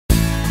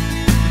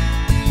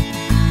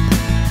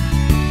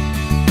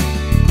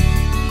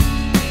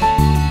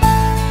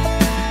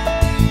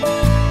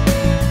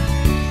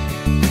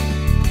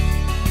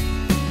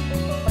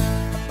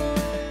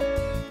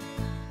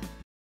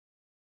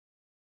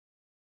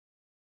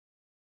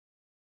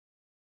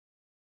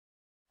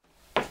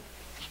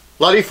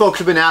A lot of you folks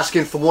have been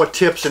asking for more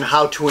tips and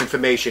how-to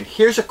information.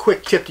 Here's a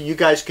quick tip that you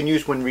guys can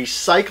use when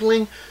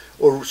recycling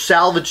or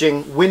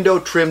salvaging window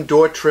trim,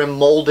 door trim,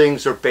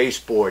 moldings, or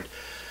baseboard.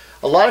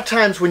 A lot of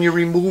times when you're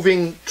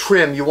removing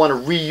trim, you want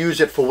to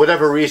reuse it for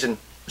whatever reason.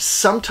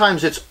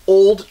 Sometimes it's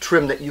old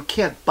trim that you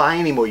can't buy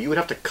anymore. You would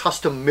have to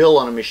custom mill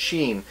on a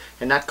machine,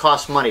 and that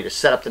costs money to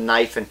set up the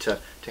knife and to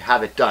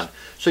have it done.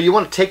 So you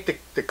want to take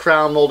the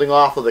crown molding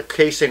off or the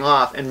casing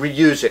off and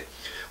reuse it.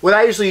 What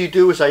I usually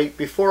do is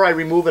before I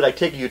remove it, I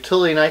take a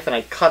utility knife and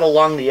I cut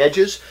along the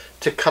edges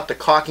to cut the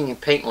caulking and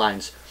paint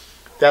lines.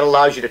 That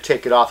allows you to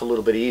take it off a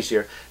little bit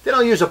easier. Then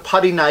I'll use a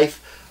putty knife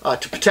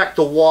to protect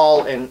the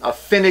wall and a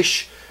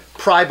finish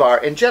pry bar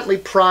and gently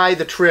pry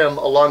the trim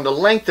along the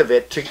length of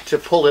it to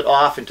pull it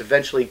off and to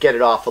eventually get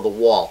it off of the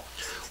wall.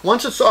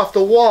 Once it's off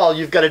the wall,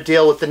 you've got to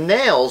deal with the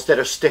nails that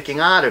are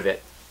sticking out of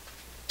it.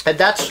 And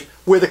that's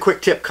where the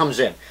quick tip comes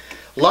in.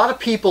 A lot of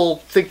people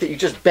think that you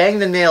just bang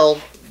the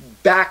nail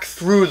back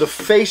through the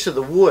face of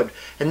the wood,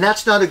 and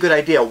that's not a good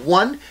idea.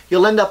 One,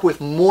 you'll end up with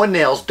more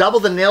nails,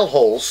 double the nail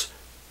holes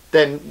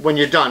than when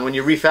you're done, when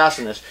you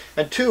refasten this.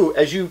 And two,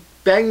 as you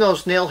bang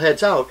those nail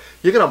heads out,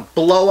 you're going to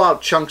blow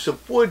out chunks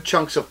of wood,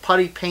 chunks of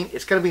putty paint.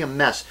 It's going to be a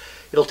mess.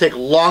 It'll take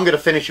longer to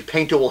finish. Your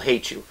painter will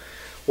hate you.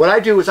 What I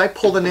do is I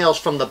pull the nails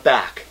from the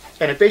back,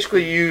 and I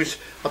basically use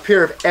a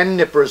pair of end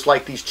nippers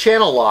like these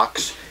channel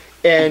locks,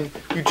 and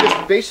you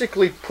just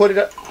basically put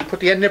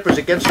the end nippers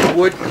against the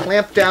wood,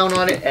 clamp down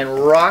on it, and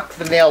rock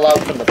the nail out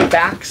from the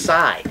back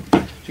side.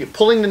 So you're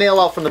pulling the nail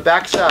out from the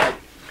back side.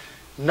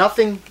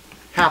 Nothing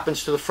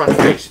happens to the front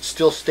face. It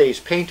still stays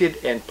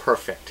painted and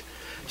perfect.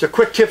 It's a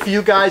quick tip for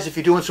you guys if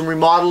you're doing some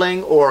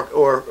remodeling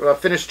or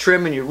finished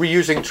trim and you're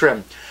reusing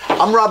trim.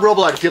 I'm Rob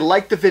Robillard. If you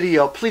liked the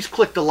video, please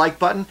click the like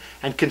button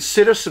and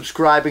consider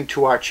subscribing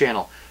to our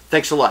channel.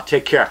 Thanks a lot.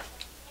 Take care.